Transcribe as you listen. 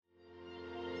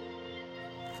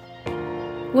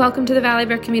Welcome to the Valley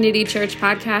Brook Community Church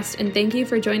podcast, and thank you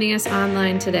for joining us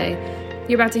online today.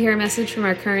 You're about to hear a message from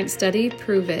our current study,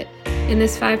 Prove It. In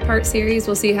this 5-part series,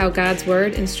 we'll see how God's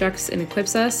Word instructs and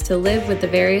equips us to live with the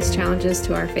various challenges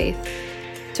to our faith.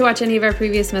 To watch any of our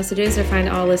previous messages or find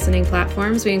all listening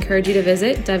platforms, we encourage you to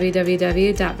visit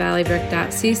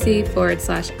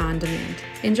www.valleybrook.cc/on-demand.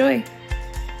 Enjoy!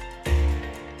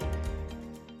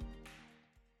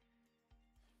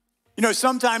 You know,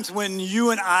 sometimes when you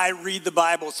and I read the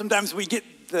Bible, sometimes we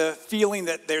get the feeling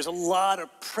that there's a lot of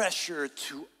pressure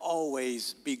to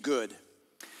always be good.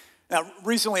 Now,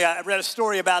 recently I read a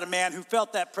story about a man who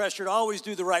felt that pressure to always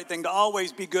do the right thing, to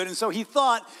always be good. And so he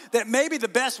thought that maybe the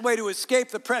best way to escape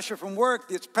the pressure from work,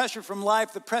 the pressure from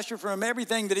life, the pressure from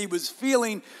everything that he was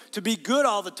feeling to be good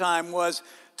all the time was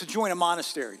to join a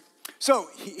monastery. So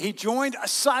he joined a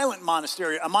silent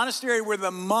monastery, a monastery where the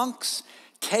monks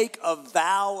take a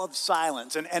vow of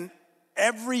silence. And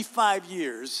every 5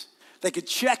 years, they could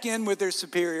check in with their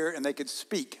superior and they could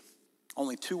speak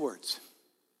only 2 words.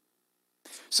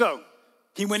 So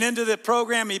he went into the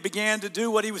program, he began to do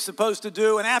what he was supposed to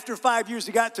do, and after 5 years,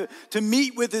 he got to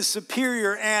meet with his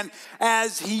superior, and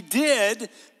as he did,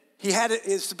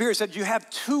 his superior said, "You have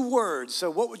 2 words,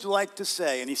 so what would you like to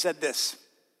say?" And he said this: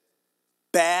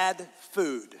 "Bad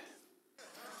food."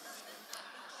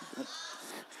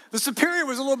 The superior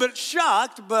was a little bit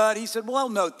shocked, but he said, "Well, I'll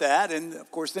note that." And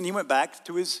of course, then he went back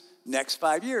to his next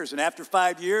 5 years. And after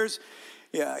 5 years,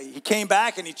 he came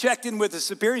back and he checked in with his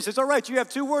superior. He says, "All right, you have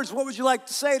 2 words. What would you like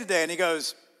to say today?" And he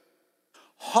goes,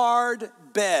 "Hard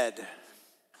bed."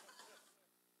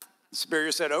 The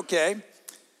superior said, "Okay."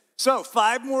 So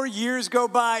 5 more years go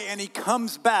by and he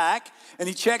comes back and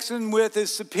he checks in with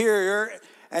his superior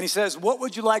and he says, "What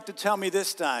would you like to tell me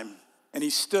this time?" And he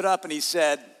stood up and he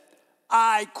said,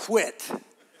 "I quit."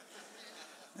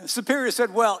 The superior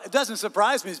said, "Well, it doesn't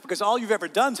surprise me because all you've ever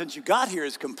done since you got here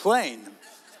is complain."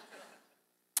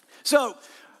 So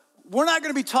we're not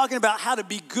going to be talking about how to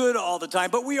be good all the time,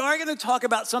 but we are going to talk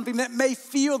about something that may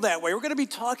feel that way. We're going to be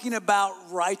talking about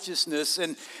righteousness.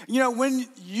 And, when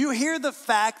you hear the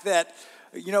fact that,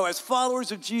 as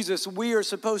followers of Jesus, we are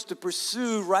supposed to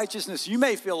pursue righteousness, you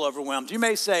may feel overwhelmed. You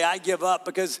may say, "I give up,"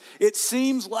 because it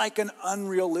seems like an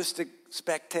unrealistic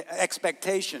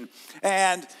expectation.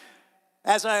 And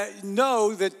as I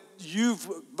know that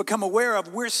you've become aware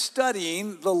of, we're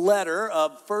studying the letter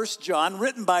of 1 John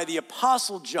written by the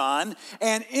Apostle John.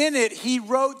 And in it, he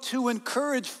wrote to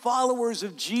encourage followers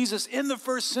of Jesus in the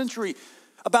first century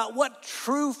about what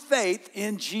true faith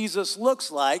in Jesus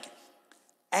looks like,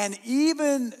 and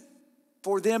even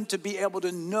for them to be able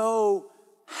to know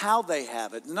how they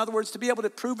have it. In other words, to be able to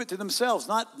prove it to themselves,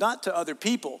 not to other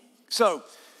people. So,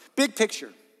 big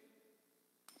picture.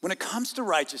 When it comes to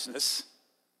righteousness,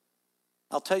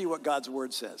 I'll tell you what God's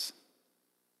word says.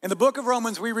 In the book of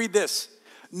Romans, we read this: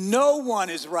 "No one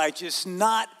is righteous,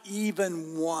 not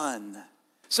even one."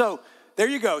 So there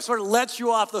you go. Sort of lets you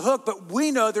off the hook, but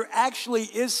we know there actually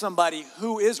is somebody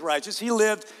who is righteous. He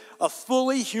lived a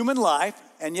fully human life,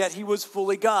 and yet he was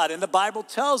fully God. And the Bible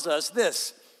tells us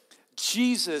this: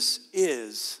 Jesus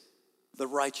is the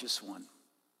righteous one.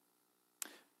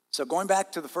 So going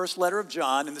back to the first letter of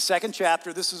John, in the 2nd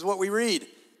chapter, this is what we read.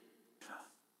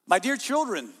 "My dear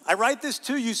children, I write this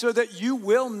to you so that you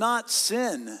will not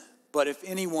sin. But if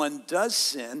anyone does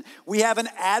sin, we have an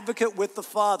advocate with the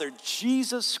Father,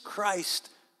 Jesus Christ,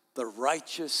 the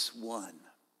righteous one."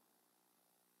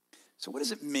 So what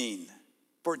does it mean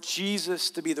for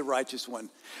Jesus to be the righteous one?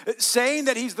 Saying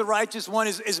that he's the righteous one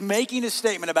is making a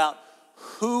statement about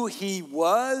who he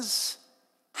was,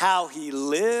 how he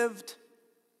lived,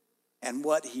 and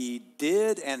what he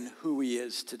did, and who he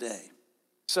is today.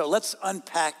 So let's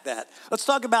unpack that. Let's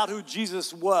talk about who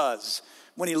Jesus was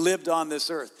when he lived on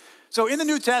this earth. So in the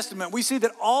New Testament, we see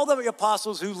that all the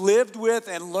apostles who lived with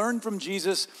and learned from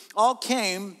Jesus all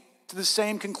came to the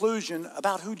same conclusion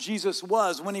about who Jesus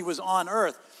was when he was on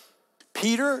earth.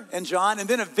 Peter and John, and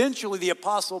then eventually the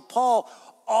apostle Paul,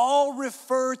 all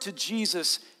refer to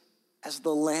Jesus as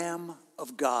the Lamb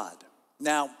of God.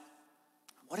 Now,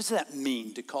 what does that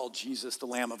mean to call Jesus the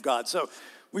Lamb of God? So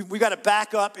we got to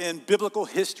back up in biblical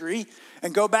history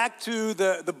and go back to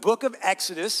the book of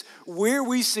Exodus, where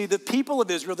we see the people of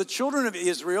Israel, the children of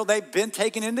Israel, they've been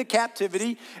taken into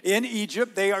captivity in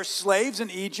Egypt. They are slaves in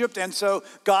Egypt. And so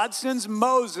God sends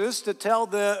Moses to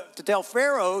tell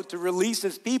Pharaoh to release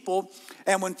his people.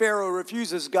 And when Pharaoh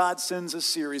refuses, God sends a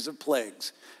series of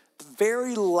plagues. The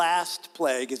very last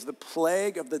plague is the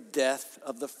plague of the death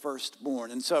of the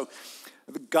firstborn. And so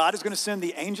God is going to send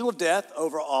the angel of death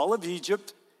over all of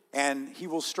Egypt, and he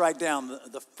will strike down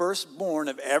the firstborn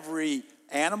of every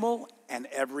animal and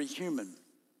every human.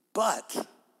 But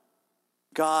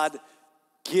God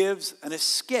gives an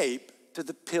escape to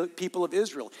the people of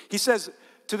Israel. He says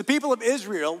to the people of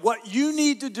Israel, what you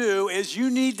need to do is you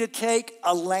need to take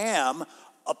a lamb,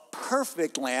 a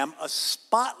perfect lamb, a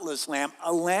spotless lamb,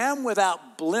 a lamb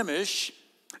without blemish.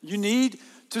 You need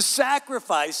to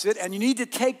sacrifice it, and you need to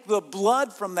take the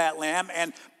blood from that lamb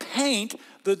and paint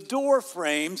the door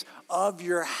frames of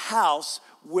your house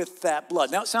with that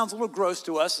blood. Now, it sounds a little gross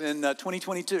to us in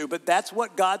 2022, but that's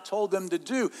what God told them to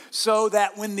do, so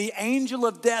that when the angel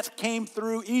of death came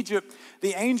through Egypt,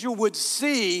 the angel would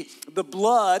see the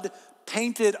blood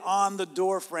painted on the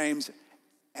door frames,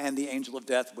 and the angel of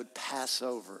death would pass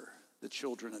over the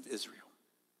children of Israel.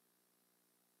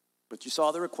 But you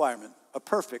saw the requirement, a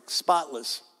perfect,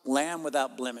 spotless lamb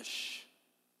without blemish.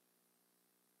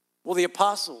 Well, the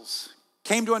apostles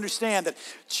came to understand that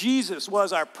Jesus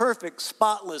was our perfect,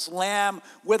 spotless lamb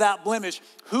without blemish,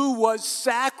 who was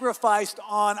sacrificed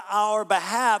on our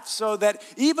behalf, so that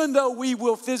even though we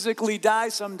will physically die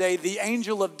someday, the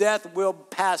angel of death will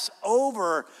pass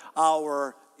over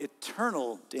our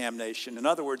eternal damnation. In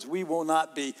other words, we will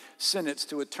not be sentenced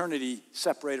to eternity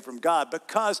separated from God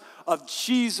because of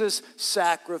Jesus'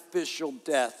 sacrificial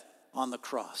death on the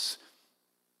cross.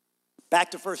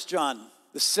 Back to 1 John,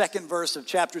 the second verse of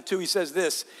chapter 2, he says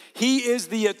this: He is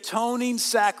the atoning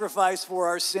sacrifice for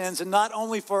our sins, and not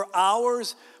only for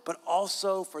ours, but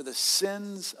also for the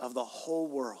sins of the whole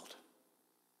world.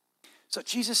 So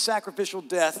Jesus' sacrificial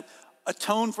death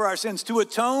atoned for our sins. To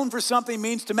atone for something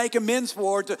means to make amends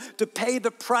for, to pay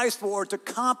the price for, to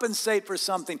compensate for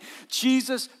something.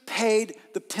 Jesus paid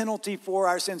the penalty for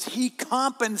our sins. He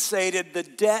compensated the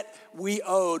debt we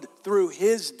owed through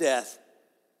his death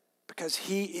because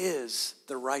he is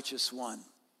the righteous one.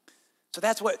 So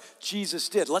that's what Jesus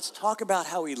did. Let's talk about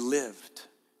how he lived.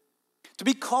 To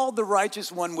be called the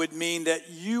righteous one would mean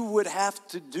that you would have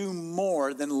to do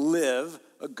more than live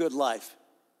a good life.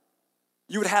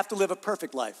 You would have to live a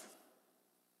perfect life.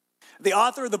 The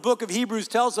author of the book of Hebrews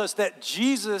tells us that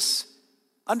Jesus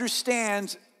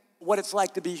understands what it's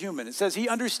like to be human. It says he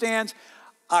understands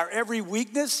our every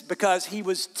weakness because he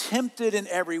was tempted in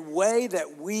every way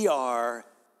that we are,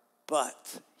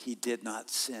 but he did not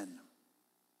sin.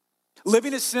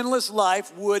 Living a sinless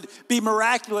life would be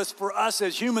miraculous for us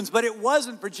as humans, but it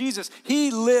wasn't for Jesus.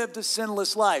 He lived a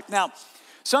sinless life. Now,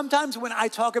 sometimes when I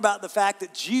talk about the fact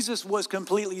that Jesus was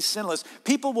completely sinless,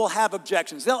 people will have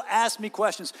objections. They'll ask me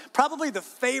questions. Probably the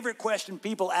favorite question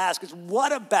people ask is,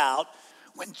 what about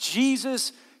when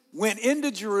Jesus went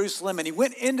into Jerusalem and he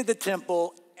went into the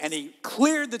temple and he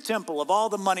cleared the temple of all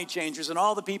the money changers and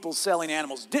all the people selling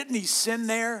animals? Didn't he sin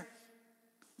there?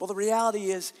 Well, the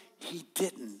reality is he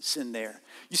didn't sin there.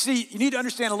 You see, you need to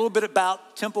understand a little bit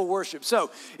about temple worship. So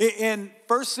in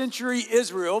first century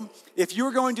Israel, if you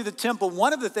were going to the temple,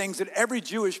 one of the things that every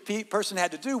Jewish person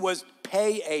had to do was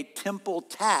pay a temple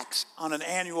tax on an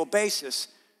annual basis.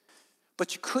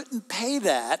 But you couldn't pay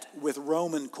that with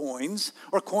Roman coins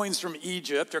or coins from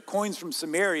Egypt or coins from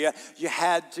Samaria. You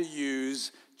had to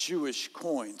use Jewish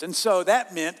coins. And so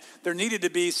that meant there needed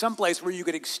to be some place where you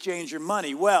could exchange your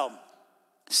money. Well,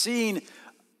 seeing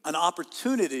an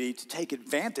opportunity to take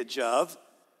advantage of,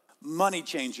 money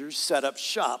changers set up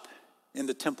shop in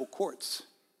the temple courts.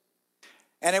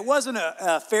 And it wasn't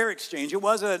a fair exchange. It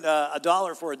wasn't a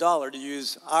dollar for a dollar, to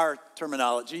use our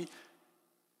terminology.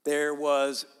 There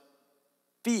were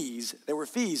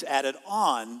fees added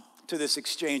on to this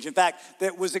exchange. In fact,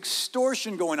 there was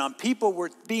extortion going on. People were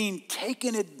being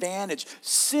taken advantage.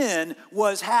 Sin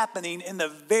was happening in the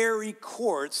very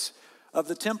courts of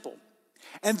the temple.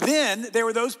 And then there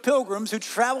were those pilgrims who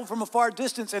traveled from a far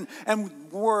distance and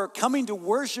were coming to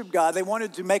worship God. They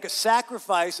wanted to make a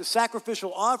sacrifice, a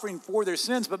sacrificial offering for their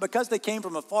sins, but because they came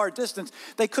from a far distance,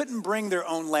 they couldn't bring their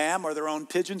own lamb or their own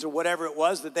pigeons or whatever it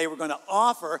was that they were going to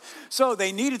offer. So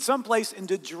they needed some place in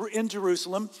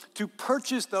Jerusalem to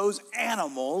purchase those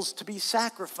animals to be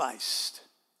sacrificed.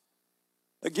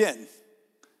 Again,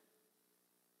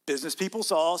 business people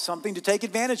saw something to take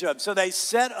advantage of. So they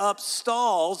set up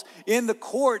stalls in the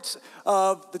courts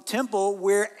of the temple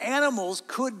where animals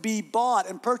could be bought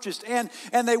and purchased. And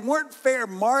they weren't fair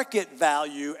market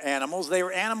value animals. They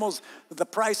were animals that the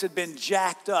price had been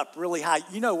jacked up really high.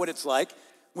 You know what it's like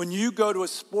when you go to a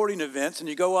sporting event and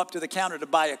you go up to the counter to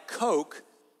buy a Coke.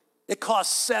 It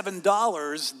costs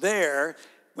 $7 there.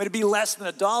 When it'd be less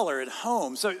than $1 at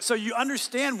home. So you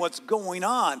understand what's going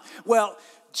on. Well,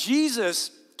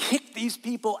 Jesus kicked these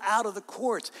people out of the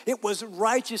courts. It was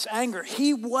righteous anger.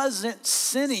 He wasn't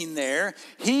sinning there.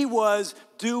 He was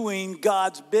doing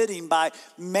God's bidding by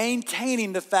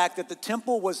maintaining the fact that the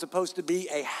temple was supposed to be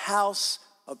a house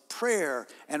of prayer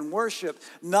and worship,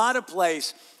 not a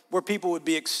place where people would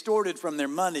be extorted from their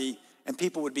money and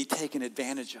people would be taken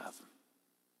advantage of.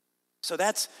 So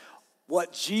that's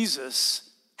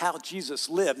how Jesus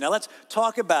lived. Now let's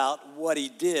talk about what he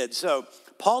did. So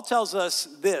Paul tells us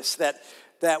this,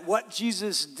 that what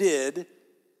Jesus did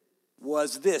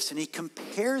was this, and he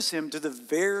compares him to the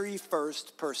very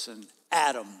first person,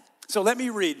 Adam. So let me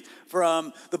read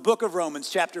from the book of Romans,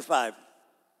 chapter 5.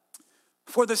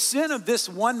 For the sin of this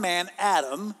one man,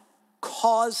 Adam,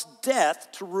 caused death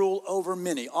to rule over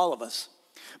many, all of us.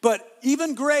 But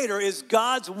even greater is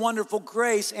God's wonderful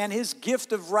grace and his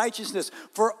gift of righteousness.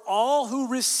 For all who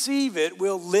receive it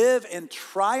will live in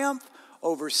triumph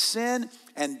over sin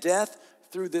and death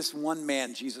through this one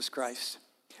man, Jesus Christ.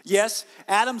 Yes,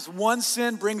 Adam's one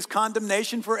sin brings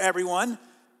condemnation for everyone,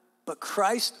 but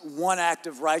Christ's one act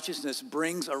of righteousness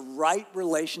brings a right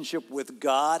relationship with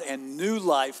God and new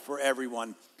life for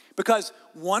everyone. Because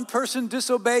one person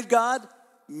disobeyed God,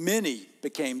 many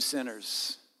became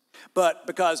sinners. But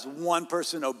because one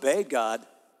person obeyed God,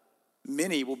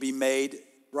 many will be made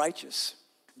righteous.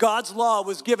 God's law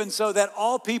was given so that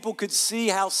all people could see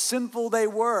how sinful they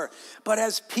were. But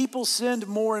as people sinned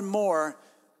more and more,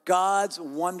 God's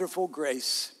wonderful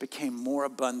grace became more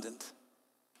abundant.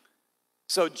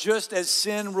 So just as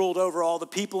sin ruled over all the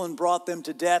people and brought them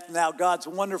to death, now God's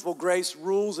wonderful grace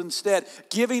rules instead,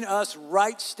 giving us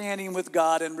right standing with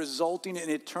God and resulting in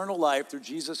eternal life through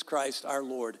Jesus Christ our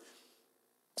Lord.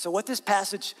 So what this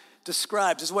passage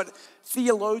describes is what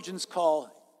theologians call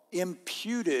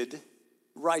imputed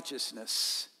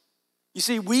righteousness. You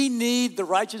see, we need the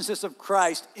righteousness of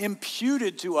Christ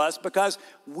imputed to us because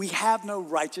we have no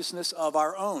righteousness of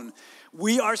our own.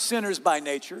 We are sinners by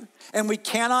nature, and we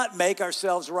cannot make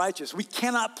ourselves righteous. We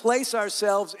cannot place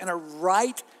ourselves in a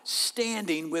right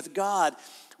standing with God.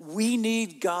 We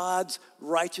need God's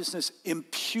righteousness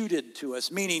imputed to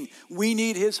us, meaning we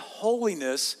need his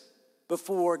holiness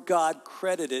before God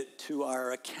credited it to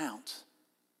our account.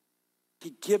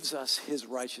 He gives us his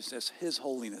righteousness, his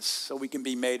holiness, so we can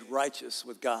be made righteous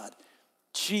with God.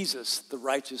 Jesus, the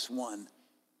righteous one,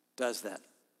 does that.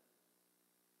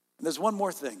 And there's one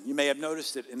more thing. You may have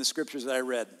noticed it in the scriptures that I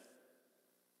read.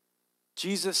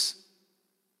 Jesus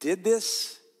did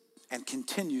this and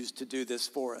continues to do this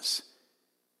for us.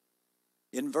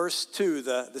 In verse 2,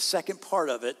 the second part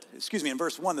of it, in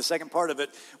verse 1, the second part of it,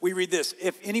 we read this.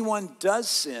 If anyone does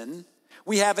sin,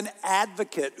 we have an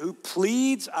advocate who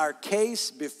pleads our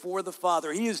case before the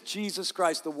Father. He is Jesus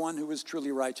Christ, the one who is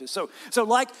truly righteous. So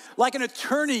like an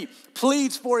attorney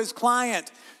pleads for his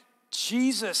client,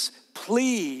 Jesus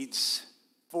pleads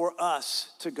for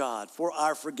us to God, for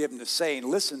our forgiveness, saying,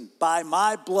 listen, by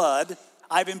my blood,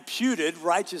 I've imputed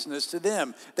righteousness to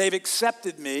them. They've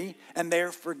accepted me and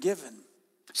they're forgiven.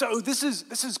 So this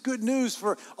is good news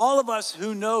for all of us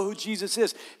who know who Jesus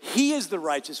is. He is the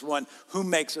righteous one who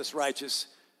makes us righteous.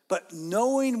 But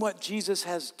knowing what Jesus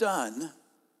has done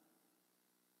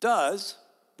does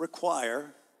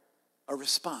require a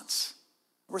response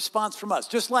from us.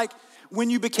 Just like when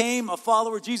you became a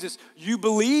follower of Jesus, you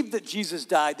believed that Jesus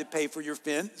died to pay for your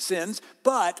sins,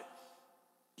 but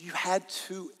you had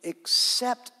to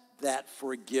accept that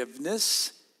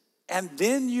forgiveness. And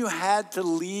then you had to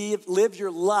live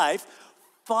your life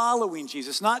following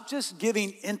Jesus, not just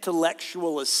giving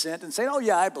intellectual assent and saying, oh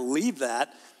yeah, I believe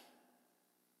that.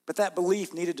 But that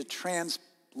belief needed to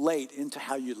translate into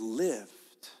how you lived.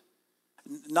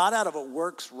 Not out of a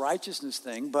works righteousness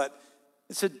thing, but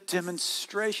it's a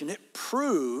demonstration. It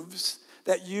proves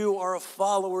that you are a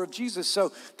follower of Jesus.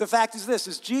 So the fact is this,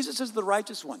 is Jesus is the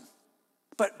righteous one.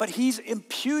 But he's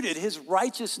imputed his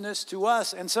righteousness to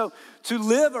us. And so to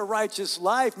live a righteous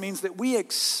life means that we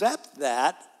accept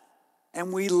that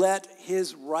and we let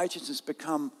his righteousness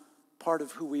become part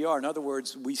of who we are. In other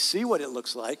words, we see what it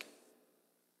looks like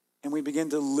and we begin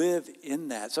to live in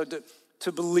that. So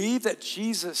to believe that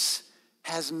Jesus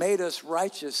has made us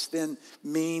righteous then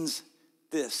means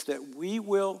this, that we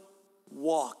will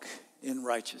walk in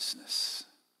righteousness.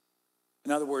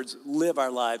 In other words, live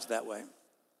our lives that way.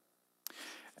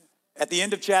 At the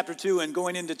end of chapter 2 and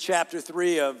going into chapter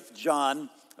 3 of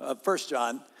 1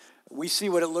 John, we see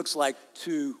what it looks like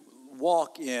to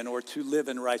walk in or to live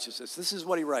in righteousness. This is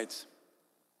what he writes.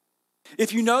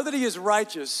 If you know that he is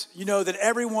righteous, you know that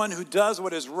everyone who does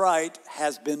what is right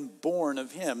has been born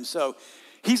of him. So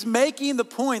he's making the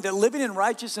point that living in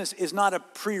righteousness is not a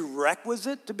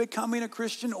prerequisite to becoming a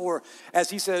Christian or, as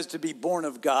he says, to be born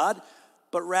of God,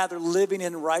 but rather living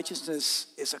in righteousness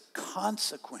is a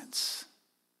consequence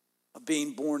of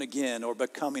being born again or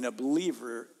becoming a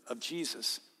believer of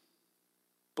Jesus.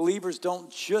 Believers don't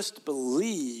just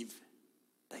believe,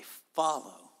 they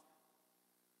follow.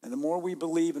 And the more we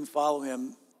believe and follow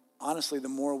him, honestly, the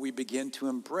more we begin to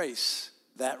embrace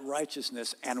that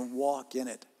righteousness and walk in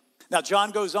it. Now,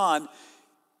 John goes on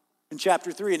in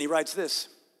chapter 3, and he writes this: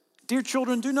 "Dear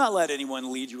children, do not let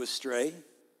anyone lead you astray.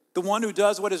 The one who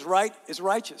does what is right is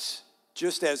righteous,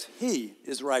 just as he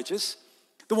is righteous.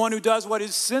 The one who does what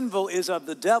is sinful is of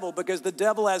the devil, because the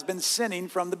devil has been sinning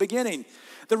from the beginning.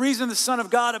 The reason the Son of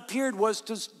God appeared was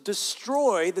to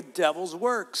destroy the devil's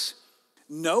works.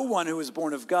 No one who is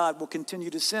born of God will continue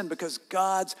to sin, because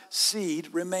God's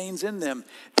seed remains in them.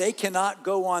 They cannot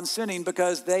go on sinning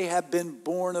because they have been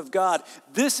born of God.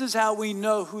 This is how we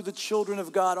know who the children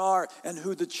of God are and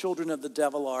who the children of the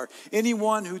devil are.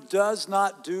 Anyone who does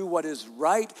not do what is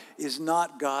right is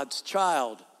not God's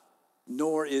child,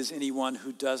 nor is anyone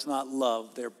who does not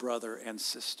love their brother and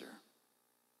sister."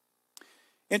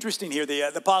 Interesting here,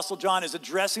 the Apostle John is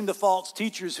addressing the false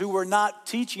teachers who were not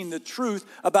teaching the truth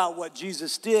about what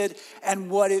Jesus did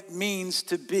and what it means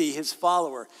to be his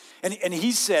follower. And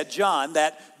he said, John,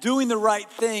 that doing the right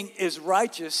thing is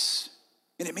righteous,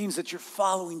 and it means that you're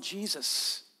following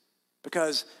Jesus,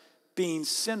 because being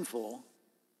sinful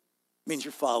means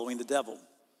you're following the devil.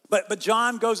 But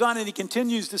John goes on and he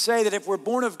continues to say that if we're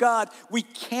born of God, we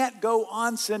can't go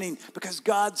on sinning because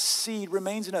God's seed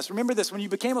remains in us. Remember this, when you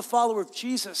became a follower of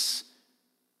Jesus,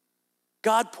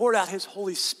 God poured out his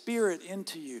Holy Spirit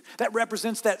into you. That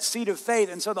represents that seed of faith.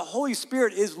 And so the Holy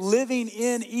Spirit is living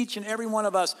in each and every one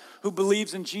of us who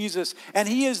believes in Jesus. And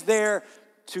he is there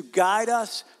to guide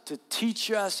us, to teach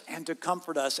us, and to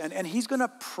comfort us. And he's going to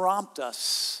prompt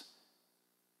us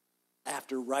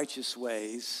after righteous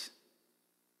ways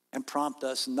and prompt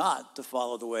us not to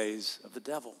follow the ways of the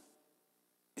devil.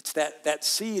 It's that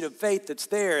seed of faith that's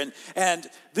there. And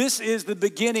this is the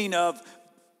beginning of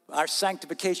our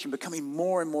sanctification, becoming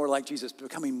more and more like Jesus,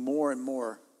 becoming more and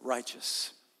more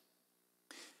righteous.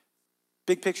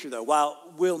 Big picture though,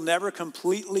 while we'll never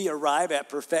completely arrive at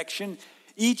perfection,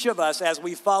 each of us, as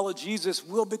we follow Jesus,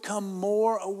 will become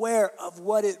more aware of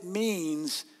what it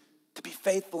means to be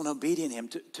faithful and obedient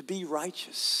to him, to be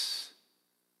righteous.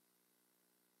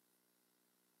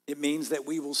 It means that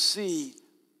we will see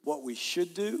what we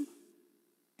should do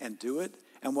and do it,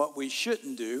 and what we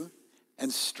shouldn't do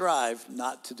and strive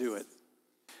not to do it.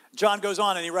 John goes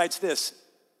on and he writes this: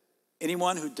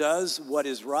 anyone who does what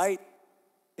is right,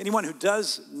 anyone who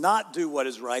does not do what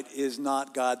is right is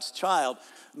not God's child,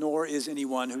 nor is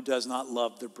anyone who does not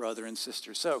love their brother and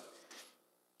sister. So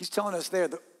he's telling us there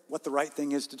what the right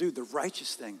thing is to do, the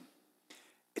righteous thing.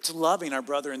 It's loving our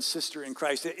brother and sister in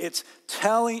Christ. It's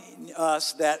telling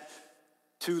us that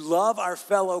to love our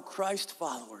fellow Christ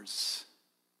followers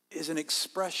is an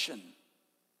expression,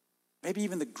 maybe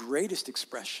even the greatest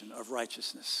expression of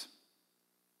righteousness.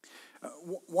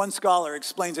 One scholar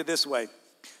explains it this way: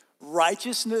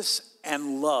 righteousness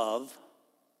and love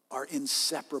are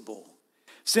inseparable.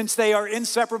 Since they are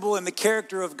inseparable in the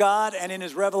character of God and in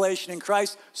his revelation in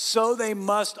Christ, so they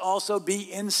must also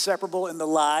be inseparable in the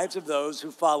lives of those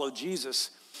who follow Jesus.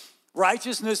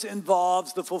 Righteousness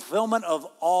involves the fulfillment of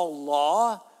all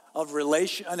law of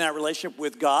in our relationship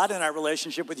with God and our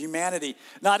relationship with humanity.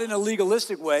 Not in a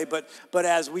legalistic way, but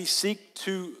as we seek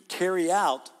to carry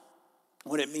out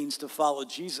what it means to follow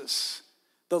Jesus.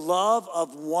 The love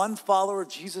of one follower of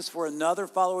Jesus for another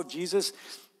follower of Jesus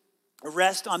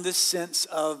rest on this sense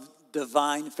of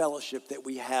divine fellowship that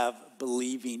we have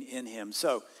believing in him.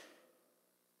 So,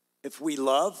 if we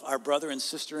love our brother and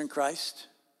sister in Christ,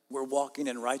 we're walking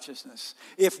in righteousness.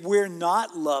 If we're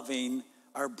not loving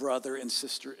our brother and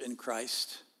sister in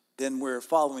Christ, then we're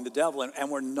following the devil and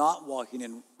we're not walking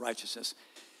in righteousness.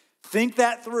 Think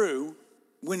that through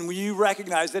when you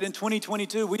recognize that in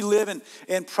 2022, we live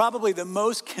in probably the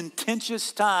most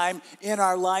contentious time in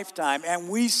our lifetime, and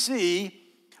we see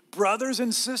brothers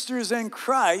and sisters in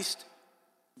Christ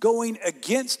going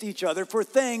against each other for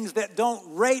things that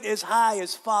don't rate as high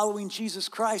as following Jesus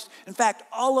Christ. In fact,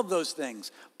 all of those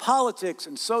things, politics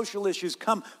and social issues,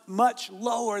 come much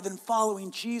lower than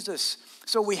following Jesus.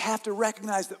 So we have to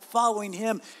recognize that following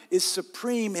him is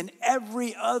supreme in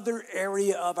every other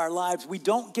area of our lives. We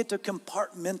don't get to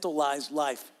compartmentalize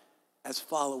life as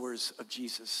followers of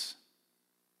Jesus.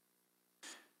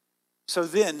 So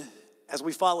then, as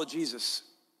we follow Jesus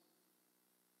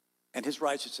and his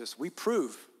righteousness, we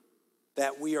prove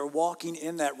that we are walking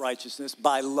in that righteousness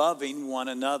by loving one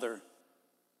another.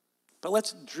 But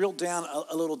let's drill down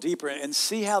a little deeper and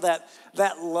see how that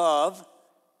love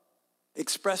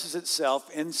expresses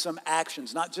itself in some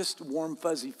actions, not just warm,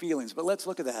 fuzzy feelings. But let's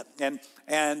look at that.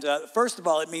 And first of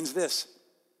all, it means this.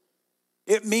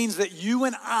 It means that you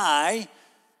and I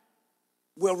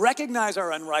we'll recognize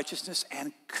our unrighteousness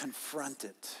and confront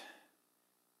it.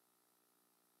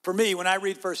 For me, when I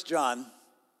read 1 John,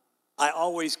 I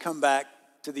always come back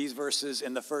to these verses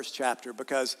in the first chapter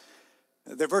because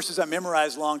they're verses I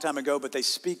memorized a long time ago, but they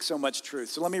speak so much truth.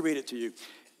 So let me read it to you.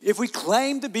 If we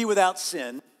claim to be without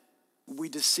sin, we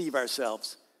deceive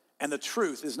ourselves, and the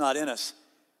truth is not in us.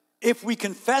 If we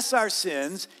confess our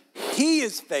sins, he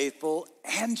is faithful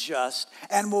and just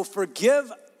and will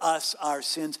forgive us our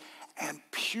sins and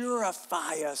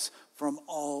purify us from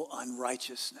all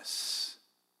unrighteousness.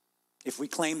 If we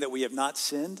claim that we have not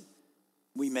sinned,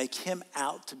 we make him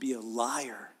out to be a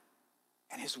liar,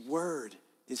 and his word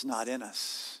is not in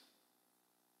us.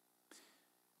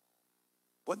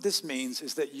 What this means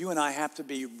is that you and I have to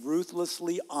be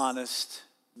ruthlessly honest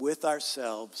with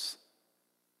ourselves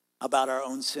about our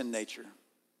own sin nature.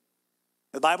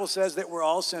 The Bible says that we're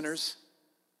all sinners.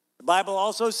 The Bible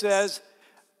also says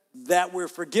that we're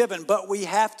forgiven, but we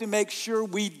have to make sure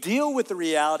we deal with the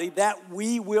reality that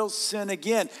we will sin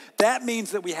again. That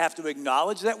means that we have to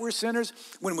acknowledge that we're sinners.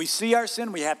 When we see our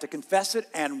sin, we have to confess it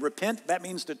and repent. That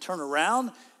means to turn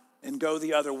around and go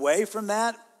the other way from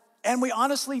that. And we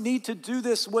honestly need to do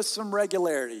this with some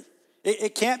regularity.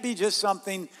 It can't be just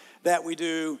something that we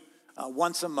do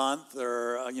once a month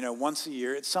or once a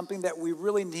year. It's something that we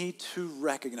really need to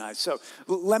recognize. So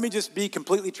let me just be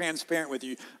completely transparent with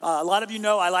you. A lot of you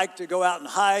know I like to go out and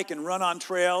hike and run on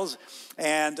trails.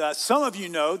 And some of you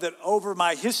know that over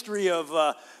my history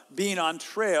of being on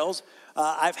trails,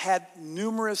 I've had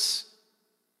numerous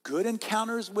good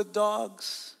encounters with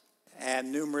dogs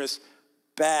and numerous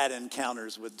bad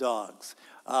encounters with dogs.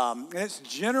 And it's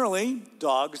generally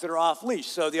dogs that are off leash.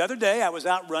 So the other day I was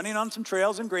out running on some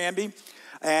trails in Granby,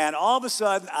 and all of a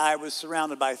sudden I was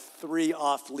surrounded by 3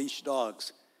 off-leash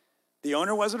dogs. The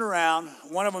owner wasn't around.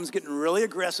 One of them's getting really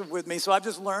aggressive with me, so I've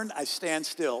just learned I stand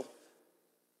still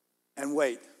and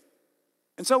wait.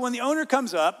 And so when the owner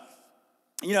comes up,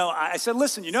 I said,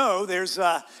 listen, there's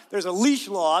a leash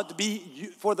law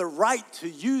for the right to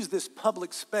use this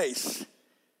public space.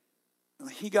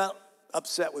 He got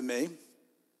upset with me,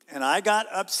 and I got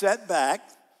upset back,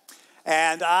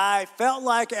 and I felt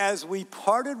like as we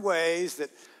parted ways that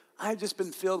I had just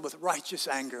been filled with righteous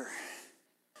anger.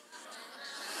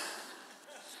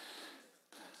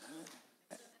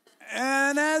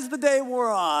 And as the day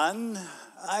wore on,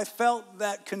 I felt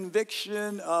that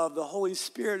conviction of the Holy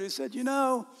Spirit who said,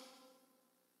 you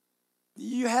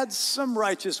had some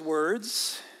righteous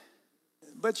words,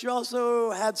 but you also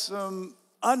had some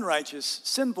unrighteous,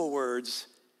 sinful words.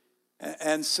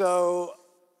 And so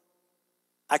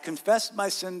I confessed my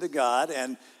sin to God,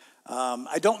 and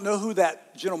I don't know who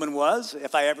that gentleman was.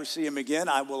 If I ever see him again,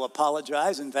 I will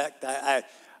apologize. In fact,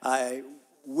 I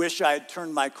wish I had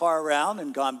turned my car around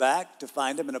and gone back to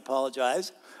find him and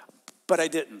apologize, but I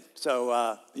didn't.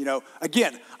 So,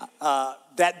 again,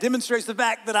 that demonstrates the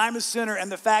fact that I'm a sinner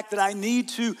and the fact that I need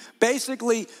to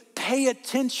basically pay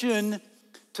attention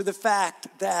to the fact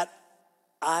that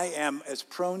I am as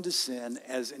prone to sin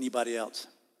as anybody else.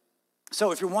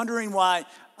 So if you're wondering why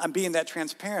I'm being that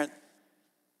transparent,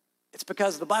 it's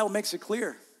because the Bible makes it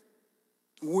clear.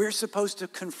 We're supposed to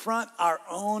confront our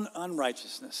own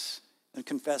unrighteousness and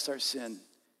confess our sin.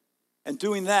 And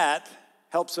doing that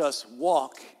helps us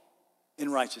walk in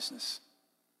righteousness.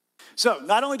 So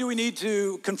not only do we need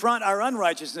to confront our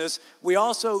unrighteousness, we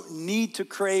also need to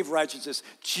crave righteousness.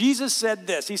 Jesus said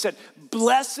this. He said,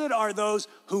 blessed are those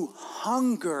who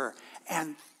hunger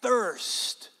and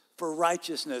thirst for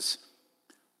righteousness,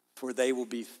 for they will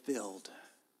be filled.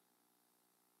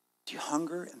 Do you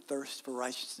hunger and thirst for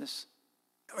righteousness?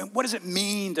 I mean, what does it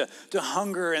mean to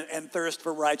hunger and thirst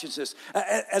for righteousness?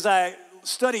 As I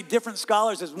studied different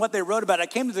scholars and what they wrote about, I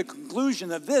came to the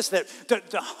conclusion of this, that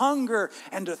to hunger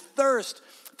and to thirst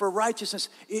for righteousness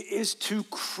is to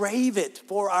crave it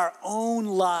for our own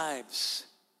lives,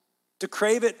 to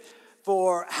crave it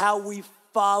for how we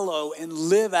follow and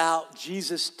live out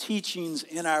Jesus' teachings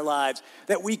in our lives,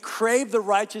 that we crave the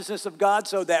righteousness of God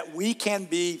so that we can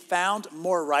be found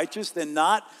more righteous than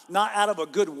not out of a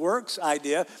good works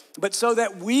idea, but so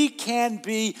that we can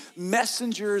be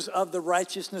messengers of the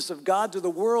righteousness of God to the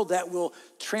world that will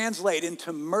translate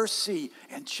into mercy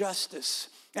and justice.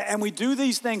 And we do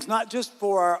these things not just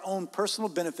for our own personal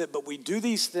benefit, but we do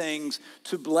these things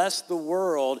to bless the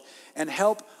world and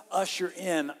help usher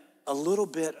in a little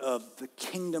bit of the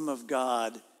kingdom of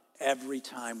God every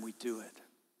time we do it.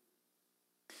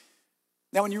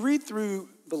 Now, when you read through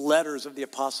the letters of the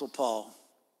Apostle Paul,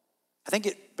 I think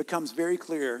it becomes very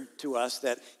clear to us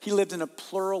that he lived in a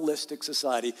pluralistic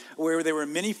society where there were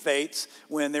many faiths,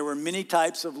 when there were many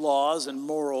types of laws and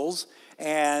morals,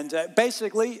 And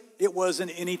basically, it was an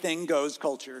anything goes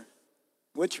culture,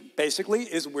 which basically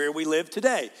is where we live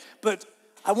today. But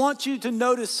I want you to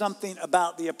notice something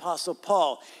about the Apostle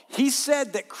Paul. He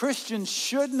said that Christians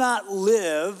should not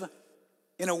live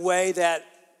in a way that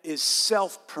is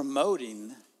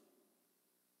self-promoting,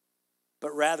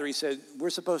 but rather, he said, we're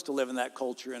supposed to live in that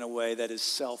culture in a way that is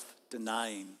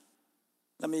self-denying.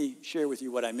 Let me share with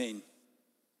you what I mean.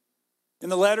 In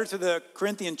the letter to the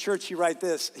Corinthian church, he wrote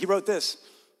this,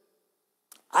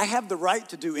 I have the right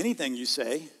to do anything you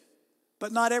say,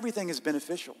 but not everything is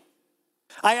beneficial.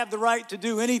 I have the right to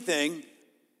do anything,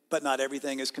 but not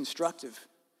everything is constructive.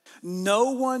 No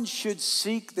one should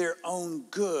seek their own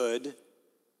good,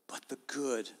 but the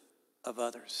good of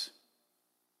others.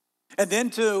 And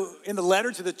then in the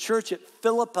letter to the church at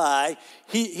Philippi,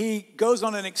 he goes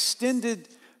on an extended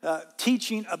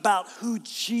teaching about who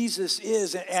Jesus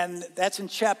is, and that's in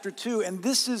chapter 2. And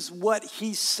this is what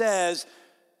he says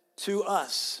to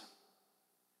us.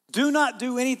 Do not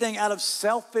do anything out of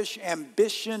selfish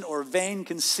ambition or vain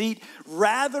conceit.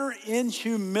 Rather, in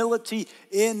humility,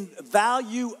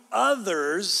 value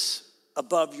others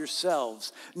above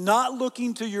yourselves, not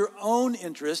looking to your own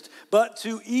interest, but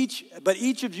each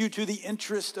of you to the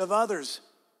interest of others.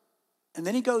 And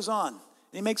then he goes on.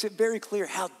 And he makes it very clear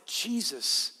how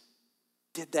Jesus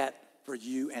did that for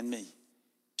you and me.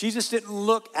 Jesus didn't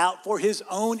look out for his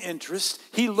own interest.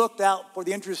 He looked out for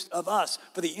the interest of us,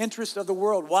 for the interest of the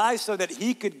world. Why? So that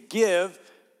he could give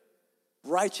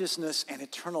righteousness and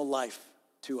eternal life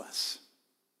to us.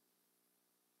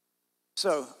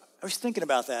 So I was thinking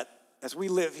about that as we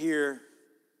live here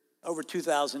over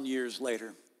 2,000 years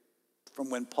later from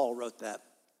when Paul wrote that.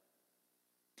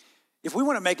 If we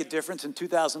want to make a difference in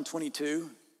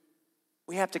 2022,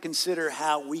 we have to consider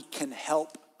how we can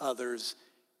help others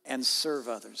and serve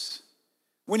others.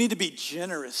 We need to be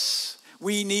generous.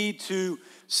 We need to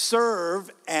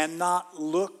serve and not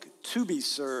look to be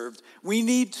served. We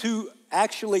need to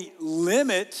actually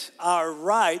limit our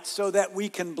rights so that we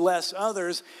can bless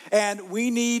others. And we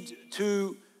need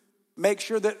to make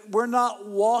sure that we're not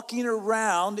walking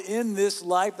around in this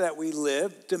life that we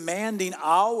live demanding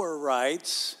our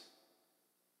rights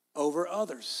over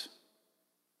others.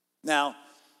 Now,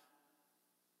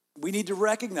 we need to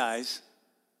recognize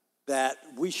that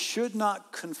we should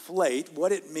not conflate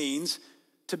what it means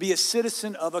to be a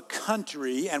citizen of a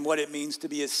country and what it means to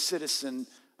be a citizen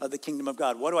of the kingdom of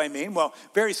God. What do I mean? Well,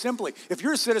 very simply, if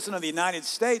you're a citizen of the United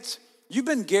States, you've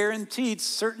been guaranteed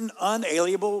certain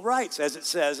unalienable rights, as it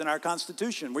says in our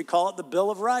Constitution. We call it the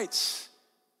Bill of Rights.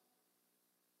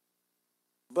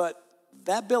 But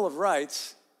that Bill of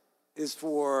Rights is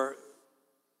for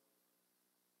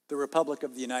the Republic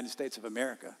of the United States of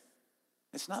America.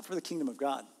 It's not for the kingdom of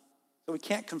God. So we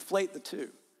can't conflate the two.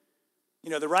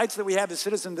 You know, the rights that we have as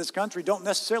citizens of this country don't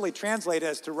necessarily translate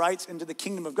as to rights into the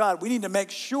kingdom of God. We need to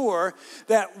make sure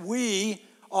that we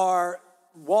are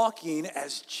walking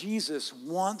as Jesus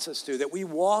wants us to, that we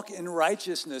walk in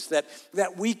righteousness,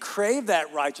 that we crave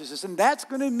that righteousness. And that's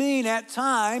going to mean at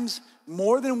times,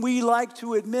 more than we like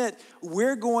to admit,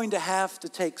 we're going to have to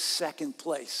take second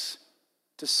place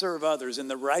to serve others in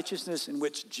the righteousness in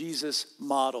which Jesus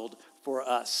modeled for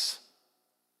us.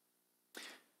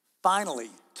 Finally,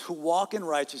 to walk in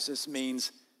righteousness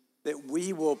means that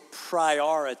we will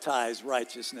prioritize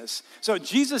righteousness. So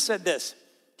Jesus said this.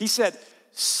 He said,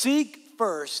 seek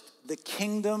first the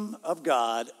kingdom of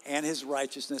God and his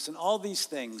righteousness, and all these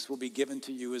things will be given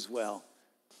to you as well.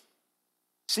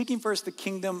 Seeking first the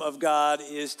kingdom of God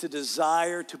is to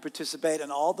desire to participate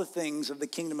in all the things of the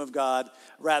kingdom of God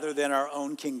rather than our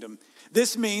own kingdom.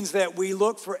 This means that we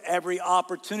look for every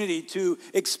opportunity to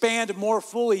expand more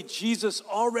fully Jesus'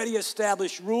 already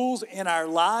established rules in our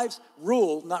lives,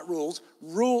 rule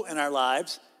in our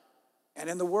lives and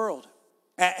in the world.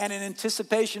 And in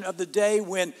anticipation of the day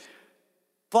when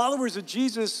followers of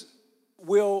Jesus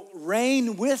will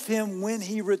reign with him when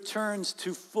he returns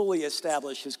to fully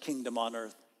establish his kingdom on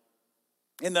earth.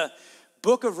 In the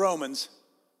book of Romans,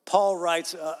 Paul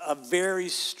writes a very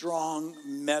strong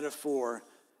metaphor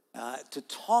to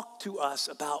talk to us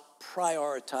about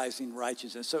prioritizing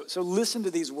righteousness. So listen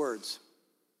to these words.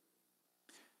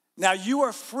 Now you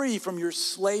are free from your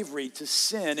slavery to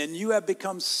sin, and you have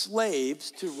become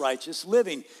slaves to righteous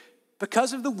living.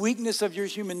 Because of the weakness of your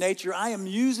human nature, I am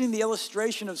using the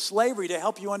illustration of slavery to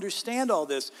help you understand all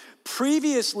this.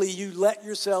 Previously, you let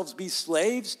yourselves be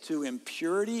slaves to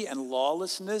impurity and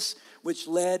lawlessness, which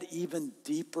led even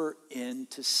deeper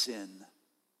into sin.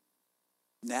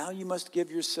 Now you must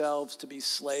give yourselves to be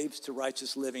slaves to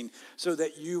righteous living so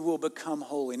that you will become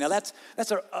holy. Now that's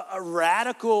a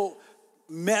radical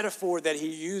metaphor that he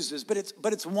uses, but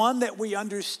it's one that we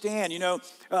understand.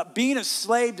 Being a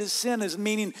slave to sin is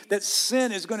meaning that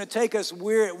sin is going to take us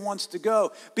where it wants to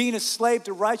go. Being a slave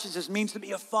to righteousness means to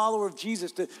be a follower of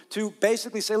Jesus, to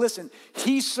basically say, listen,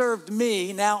 he served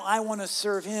me, now I want to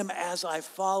serve him as I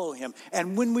follow him.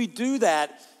 And when we do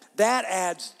that, that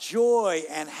adds joy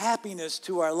and happiness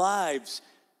to our lives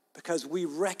because we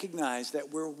recognize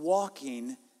that we're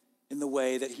walking in the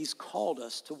way that he's called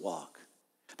us to walk.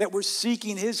 That we're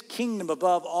seeking his kingdom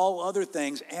above all other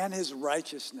things and his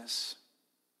righteousness.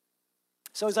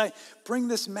 So as I bring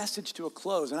this message to a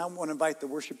close, and I want to invite the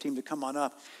worship team to come on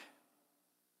up,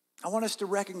 I want us to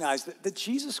recognize that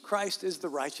Jesus Christ is the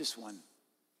righteous one.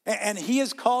 And he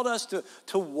has called us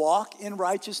to walk in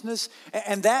righteousness,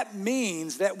 and that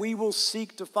means that we will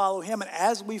seek to follow him. And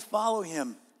as we follow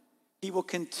him, he will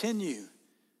continue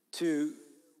to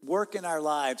work in our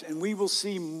lives, and we will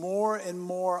see more and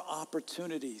more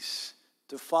opportunities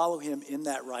to follow him in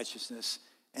that righteousness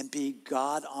and be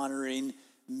God-honoring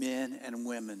men and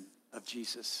women of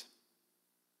Jesus.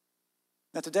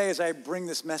 Now today, as I bring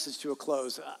this message to a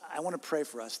close, I want to pray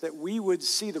for us that we would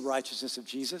see the righteousness of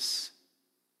Jesus,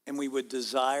 and we would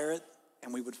desire it,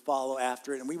 and we would follow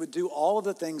after it, and we would do all of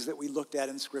the things that we looked at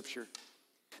in Scripture.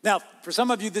 Now, for some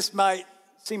of you, this might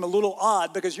seem a little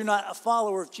odd because you're not a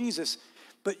follower of Jesus,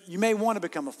 but you may want to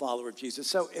become a follower of Jesus.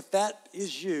 So if that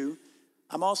is you,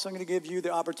 I'm also going to give you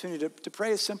the opportunity to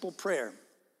pray a simple prayer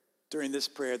during this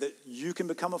prayer that you can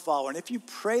become a follower. And if you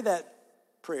pray that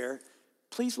prayer,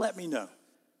 please let me know.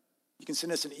 You can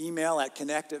send us an email at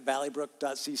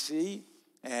connect@valleybrook.cc,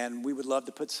 and we would love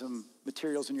to put some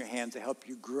materials in your hands to help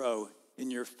you grow in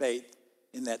your faith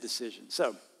in that decision.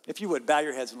 So if you would, bow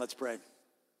your heads and let's pray.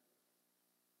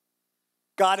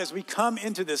 God, as we come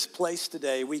into this place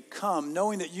today, we come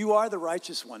knowing that you are the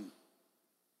righteous one.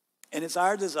 And it's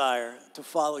our desire to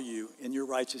follow you in your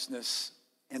righteousness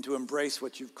and to embrace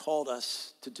what you've called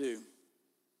us to do.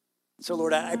 And so,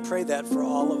 Lord, I pray that for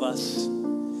all of us.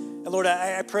 And Lord,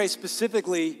 I pray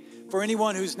specifically for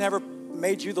anyone who's never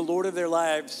made you the Lord of their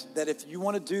lives, that if you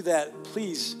want to do that,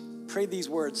 please pray these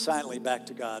words silently back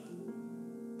to God.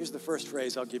 Here's the first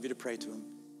phrase I'll give you to pray to him.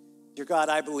 Dear God,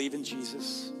 I believe in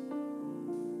Jesus.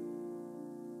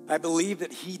 I believe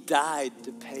that he died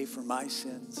to pay for my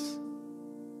sins.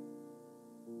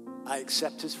 I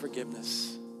accept his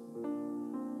forgiveness.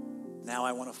 Now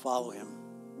I want to follow him.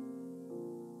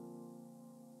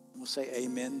 We'll say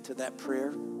amen to that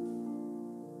prayer.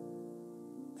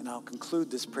 And I'll conclude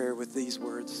this prayer with these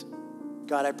words.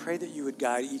 God, I pray that you would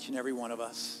guide each and every one of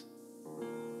us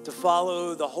to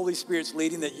follow the Holy Spirit's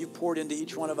leading that you poured into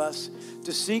each one of us,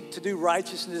 to seek to do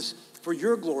righteousness for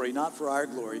your glory, not for our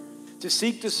glory, to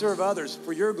seek to serve others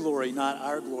for your glory, not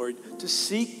our glory, to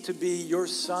seek to be your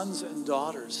sons and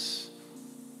daughters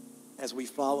as we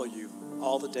follow you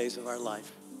all the days of our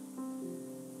life.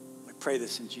 I pray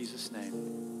this in Jesus'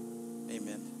 name.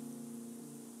 Amen.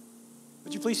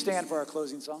 Would you please stand for our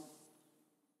closing song?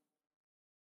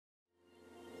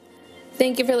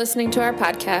 Thank you for listening to our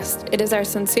podcast. It is our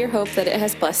sincere hope that it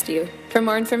has blessed you. For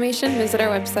more information, visit our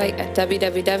website at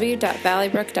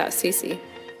www.valleybrook.cc.